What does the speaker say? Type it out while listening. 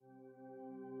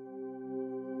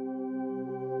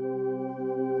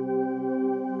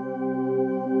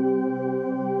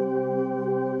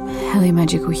Hello,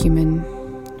 magical human.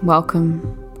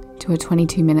 Welcome to a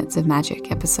 22 Minutes of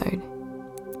Magic episode.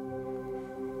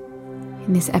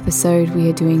 In this episode, we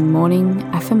are doing morning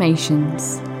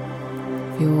affirmations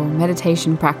for your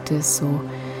meditation practice or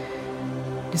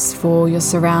just for your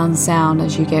surround sound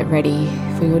as you get ready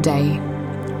for your day,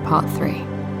 part 3.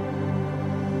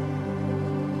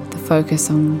 The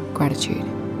focus on gratitude.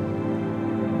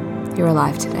 You're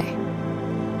alive today.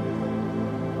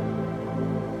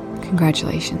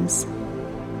 Congratulations.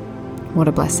 What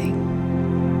a blessing.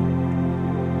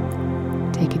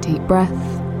 Take a deep breath.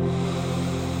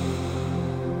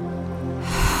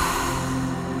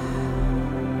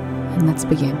 And let's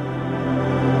begin.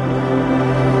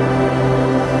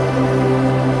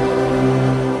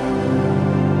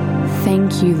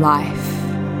 Thank you, life.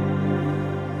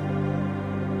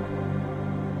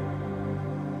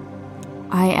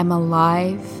 I am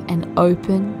alive and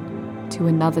open to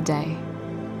another day.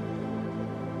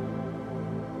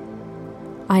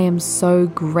 I am so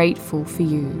grateful for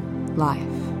you, life.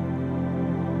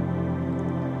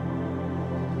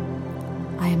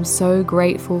 I am so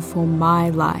grateful for my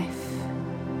life.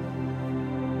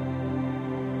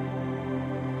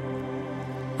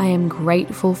 I am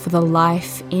grateful for the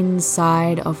life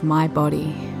inside of my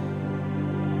body.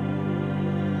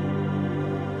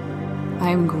 I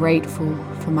am grateful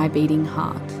for my beating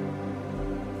heart.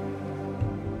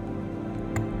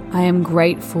 I am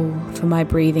grateful for my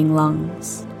breathing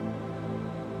lungs.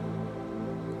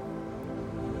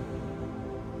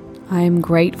 I am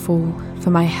grateful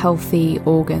for my healthy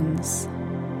organs.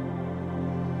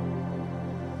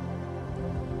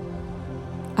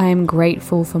 I am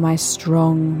grateful for my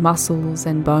strong muscles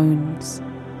and bones.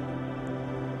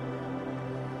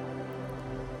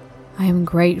 I am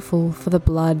grateful for the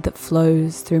blood that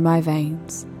flows through my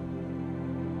veins.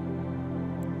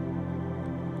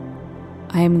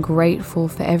 I am grateful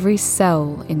for every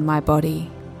cell in my body.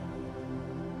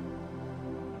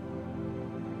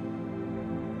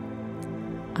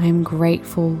 I am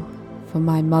grateful for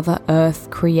my Mother Earth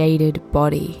created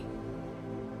body.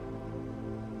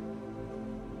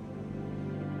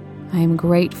 I am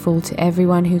grateful to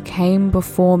everyone who came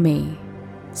before me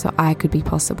so I could be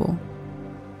possible.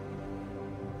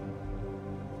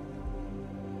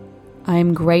 I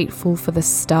am grateful for the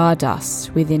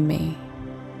stardust within me.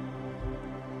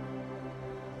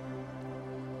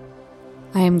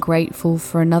 I am grateful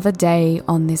for another day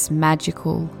on this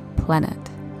magical planet.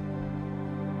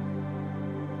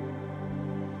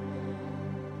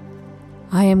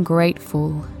 I am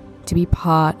grateful to be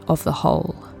part of the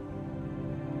whole.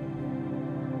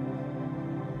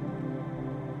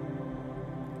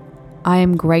 I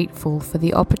am grateful for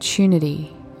the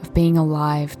opportunity of being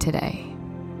alive today.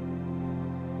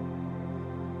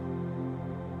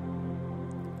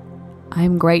 I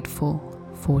am grateful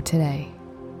for today.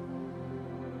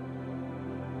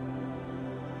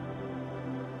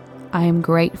 I am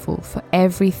grateful for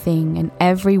everything and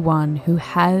everyone who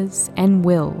has and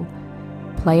will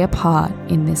play a part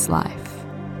in this life.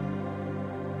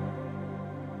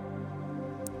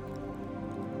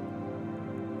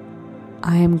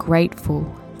 I am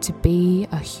grateful to be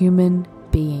a human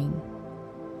being.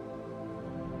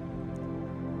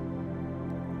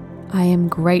 I am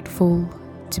grateful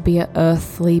to be an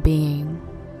earthly being.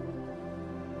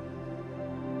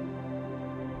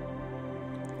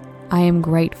 I am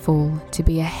grateful to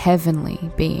be a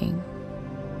heavenly being.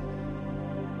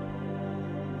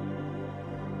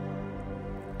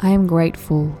 I am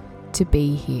grateful to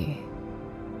be here.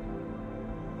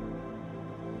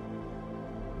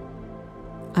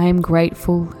 I am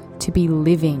grateful to be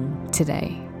living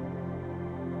today.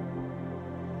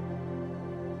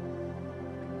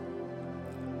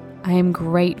 I am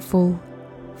grateful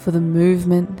for the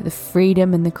movement, the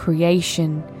freedom, and the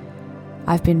creation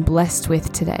I've been blessed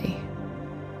with today.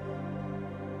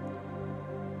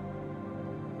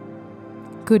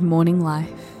 Good morning,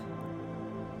 life.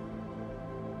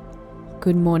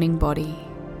 Good morning, body.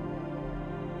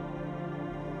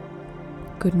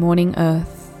 Good morning,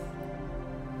 earth.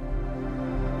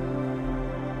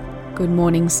 Good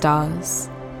morning, stars.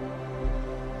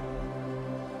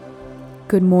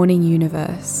 Good morning,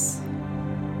 universe.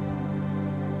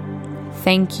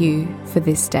 Thank you for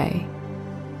this day.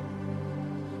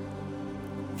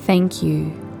 Thank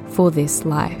you for this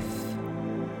life.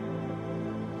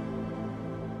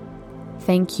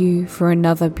 Thank you for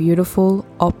another beautiful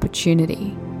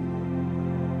opportunity.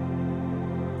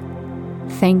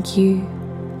 Thank you,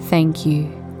 thank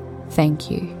you,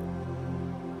 thank you.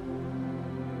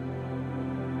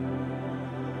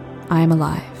 I am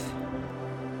alive.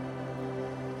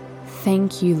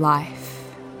 Thank you, life.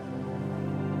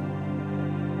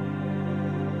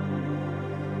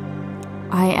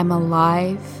 I am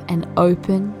alive and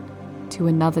open to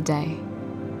another day.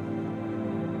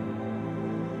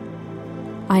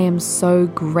 I am so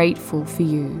grateful for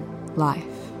you, life.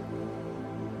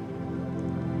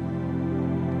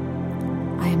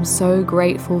 I am so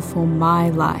grateful for my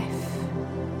life.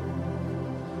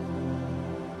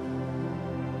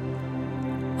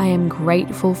 I am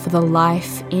grateful for the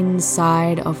life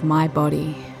inside of my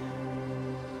body.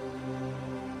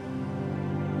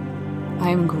 I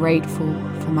am grateful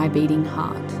for my beating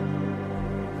heart.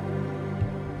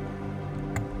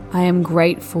 I am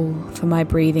grateful for my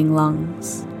breathing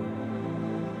lungs.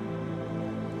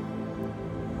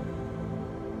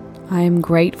 I am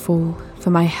grateful for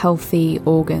my healthy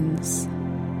organs.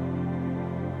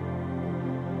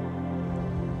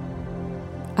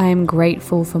 I am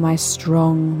grateful for my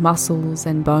strong muscles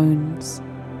and bones.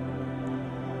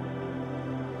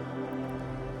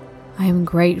 I am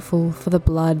grateful for the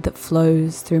blood that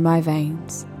flows through my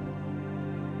veins.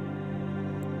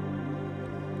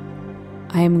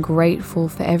 I am grateful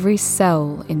for every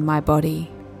cell in my body.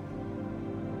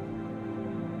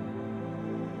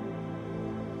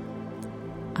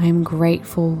 I am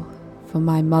grateful for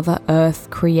my Mother Earth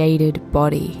created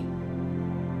body.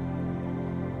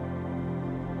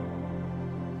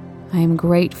 I am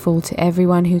grateful to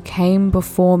everyone who came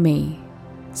before me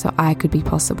so I could be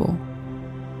possible.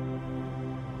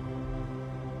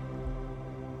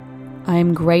 I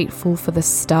am grateful for the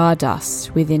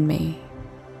stardust within me.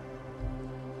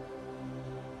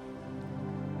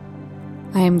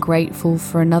 I am grateful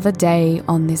for another day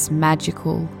on this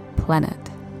magical planet.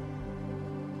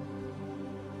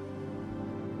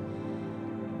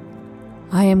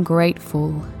 I am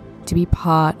grateful to be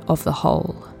part of the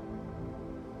whole.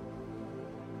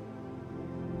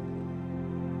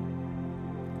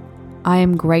 I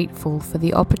am grateful for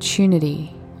the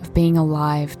opportunity of being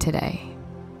alive today.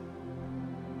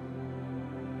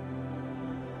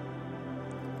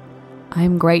 I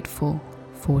am grateful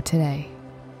for today.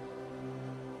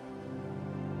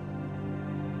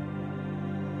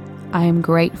 I am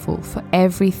grateful for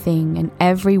everything and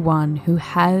everyone who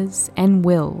has and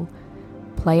will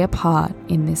play a part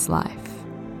in this life.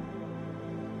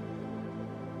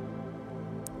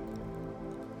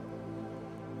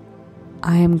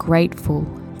 I am grateful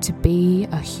to be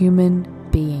a human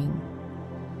being.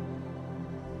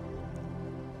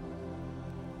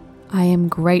 I am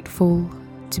grateful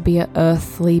to be an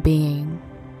earthly being.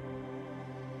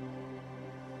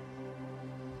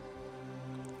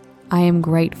 I am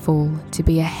grateful to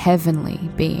be a heavenly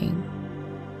being.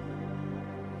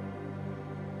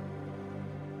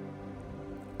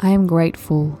 I am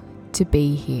grateful to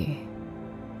be here.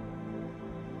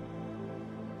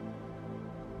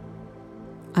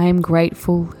 I am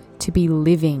grateful to be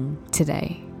living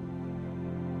today.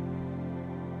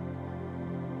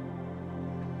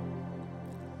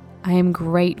 I am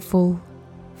grateful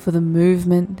for the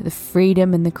movement, the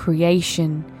freedom, and the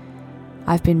creation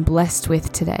I've been blessed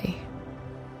with today.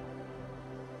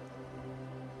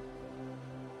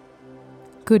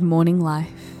 Good morning,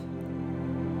 life.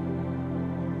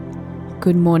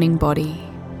 Good morning, body.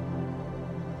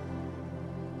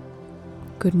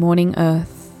 Good morning,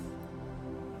 earth.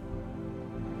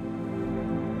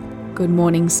 Good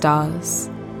morning, stars.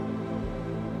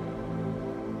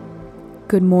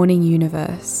 Good morning,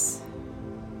 universe.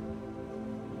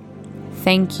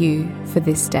 Thank you for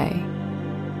this day.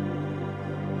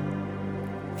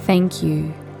 Thank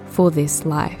you for this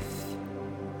life.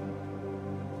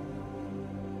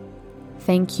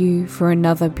 Thank you for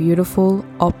another beautiful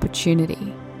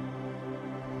opportunity.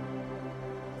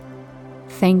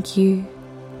 Thank you,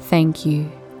 thank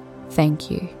you, thank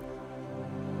you.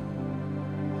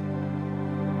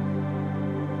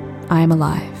 I am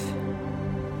alive.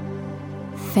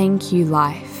 Thank you,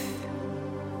 life.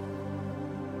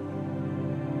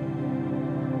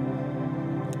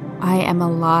 I am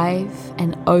alive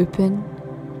and open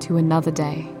to another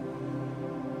day.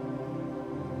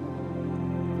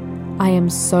 I am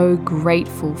so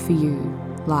grateful for you,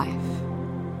 life.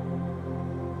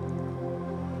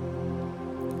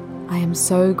 I am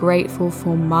so grateful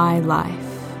for my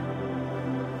life.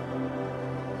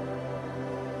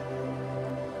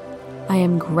 I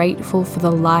am grateful for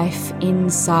the life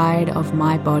inside of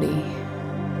my body.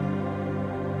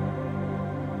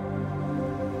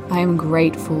 I am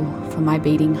grateful for my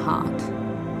beating heart.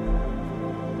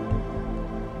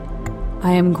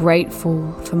 I am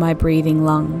grateful for my breathing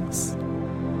lungs.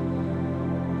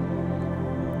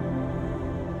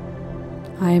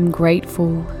 I am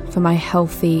grateful for my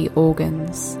healthy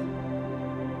organs.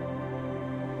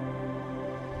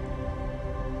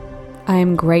 I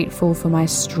am grateful for my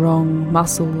strong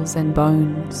muscles and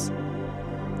bones.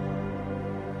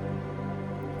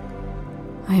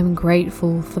 I am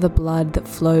grateful for the blood that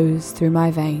flows through my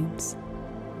veins.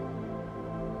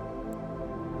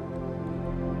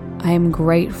 I am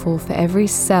grateful for every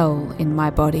cell in my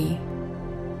body.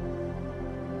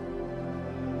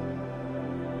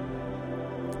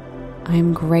 I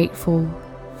am grateful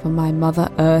for my Mother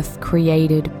Earth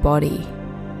created body.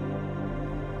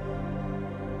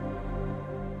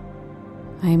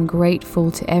 I am grateful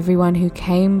to everyone who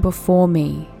came before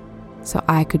me so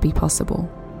I could be possible.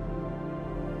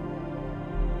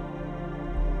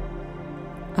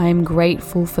 I am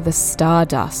grateful for the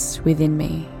stardust within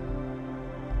me.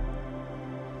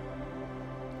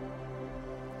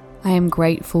 I am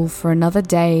grateful for another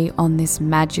day on this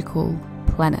magical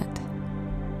planet.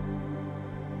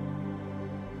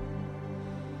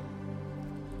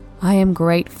 I am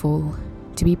grateful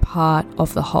to be part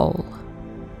of the whole.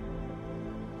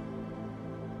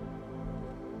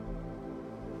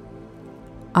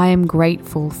 I am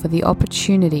grateful for the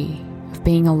opportunity of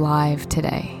being alive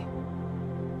today.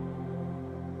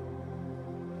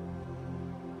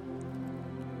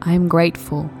 I am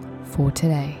grateful for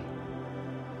today.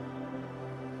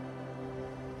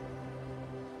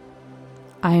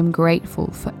 I am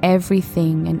grateful for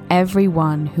everything and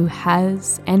everyone who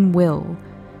has and will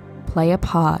play a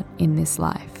part in this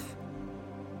life.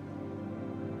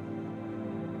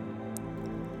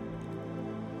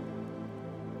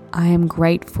 I am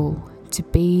grateful to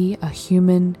be a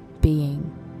human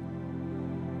being.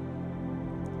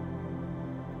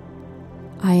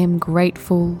 I am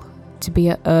grateful to be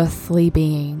an earthly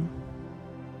being.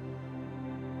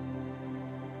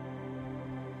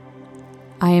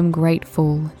 I am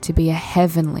grateful to be a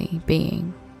heavenly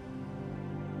being.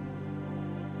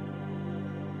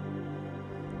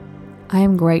 I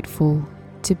am grateful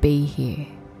to be here.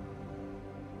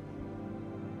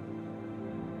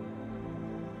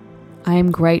 I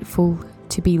am grateful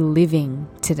to be living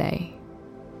today.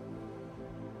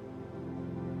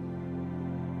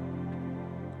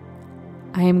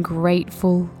 I am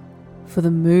grateful for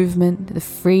the movement, the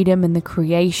freedom, and the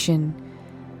creation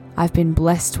I've been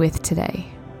blessed with today.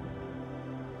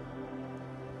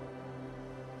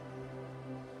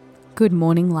 Good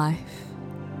morning, life.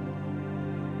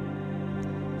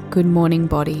 Good morning,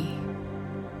 body.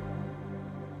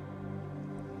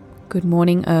 Good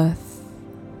morning, earth.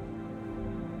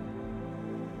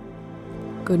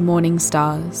 Good morning,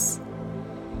 stars.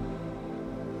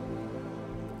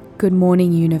 Good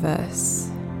morning, universe.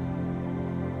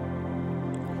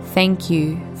 Thank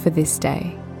you for this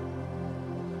day.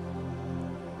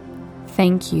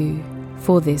 Thank you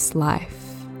for this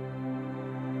life.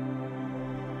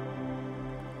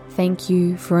 Thank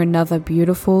you for another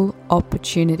beautiful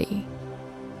opportunity.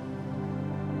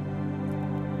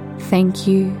 Thank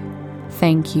you,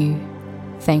 thank you,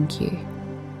 thank you.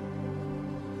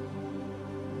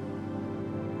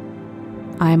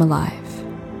 I am alive.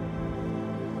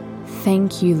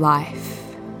 Thank you, life.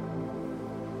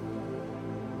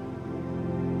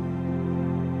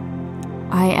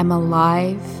 I am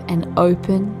alive and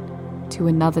open to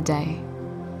another day.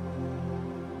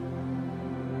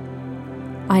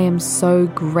 I am so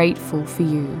grateful for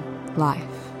you,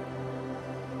 life.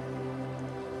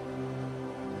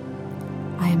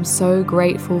 I am so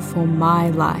grateful for my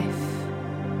life.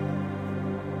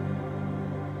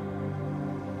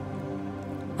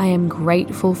 I am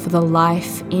grateful for the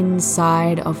life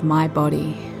inside of my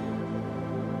body.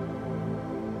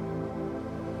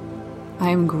 I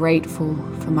am grateful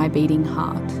for my beating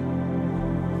heart.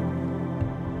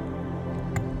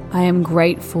 I am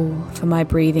grateful for my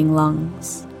breathing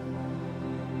lungs.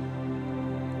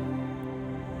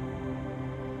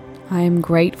 I am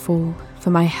grateful for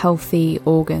my healthy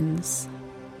organs.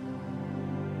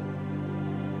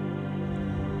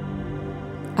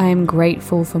 I am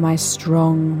grateful for my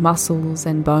strong muscles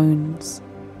and bones.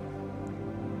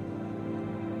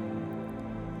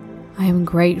 I am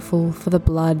grateful for the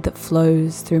blood that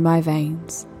flows through my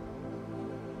veins.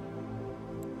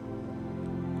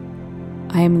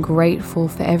 I am grateful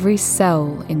for every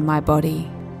cell in my body.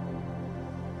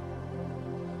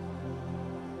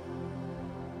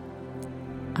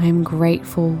 I am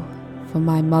grateful for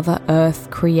my Mother Earth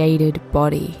created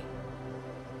body.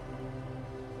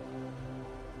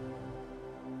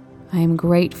 I am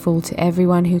grateful to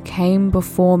everyone who came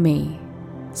before me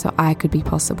so I could be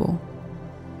possible.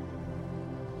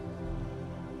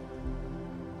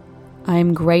 I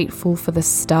am grateful for the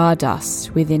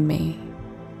stardust within me.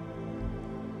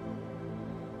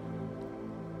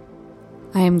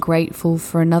 I am grateful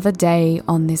for another day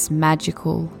on this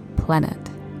magical planet.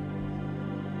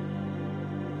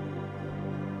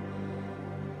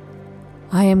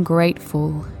 I am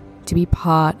grateful to be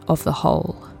part of the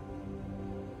whole.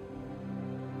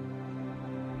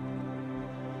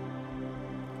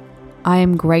 I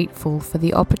am grateful for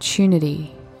the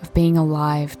opportunity of being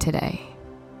alive today.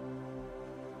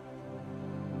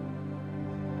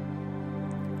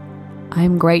 I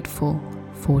am grateful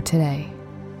for today.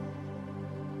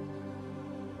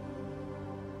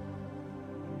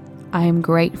 I am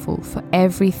grateful for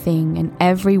everything and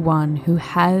everyone who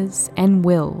has and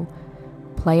will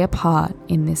play a part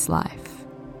in this life.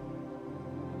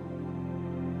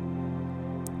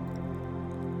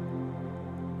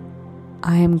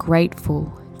 I am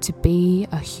grateful to be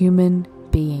a human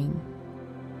being.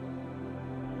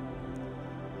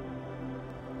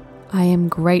 I am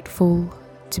grateful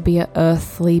to be an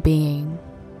earthly being.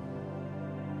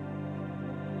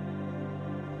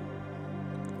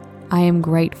 I am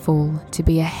grateful to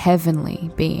be a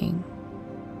heavenly being.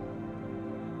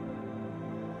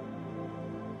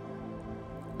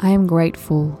 I am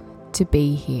grateful to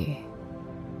be here.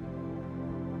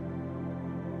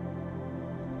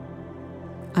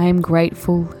 I am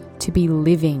grateful to be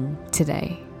living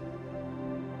today.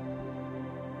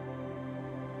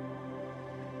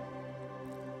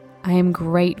 I am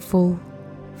grateful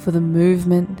for the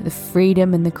movement, the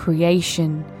freedom, and the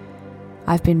creation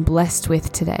I've been blessed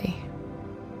with today.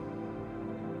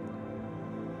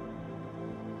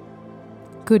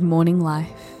 Good morning,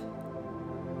 life.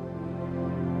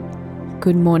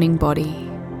 Good morning,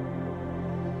 body.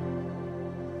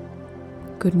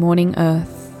 Good morning,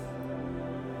 earth.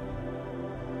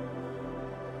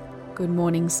 Good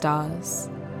morning, stars.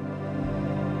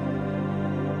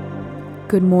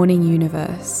 Good morning,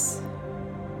 universe.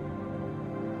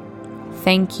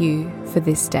 Thank you for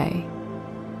this day.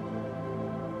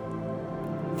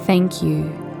 Thank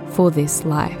you for this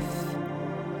life.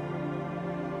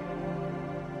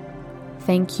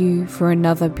 Thank you for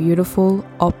another beautiful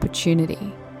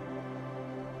opportunity.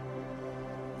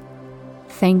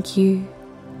 Thank you,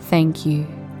 thank you,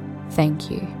 thank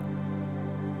you.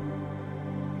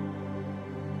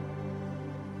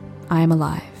 I am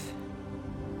alive.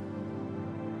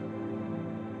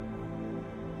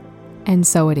 And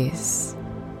so it is.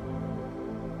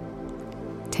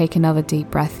 Take another deep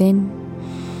breath in.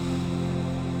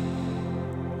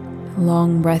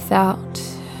 Long breath out.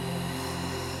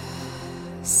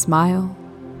 Smile.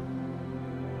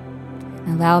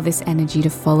 And allow this energy to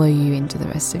follow you into the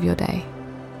rest of your day.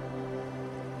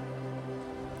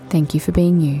 Thank you for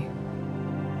being you.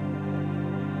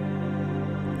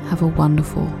 Have a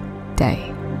wonderful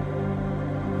day.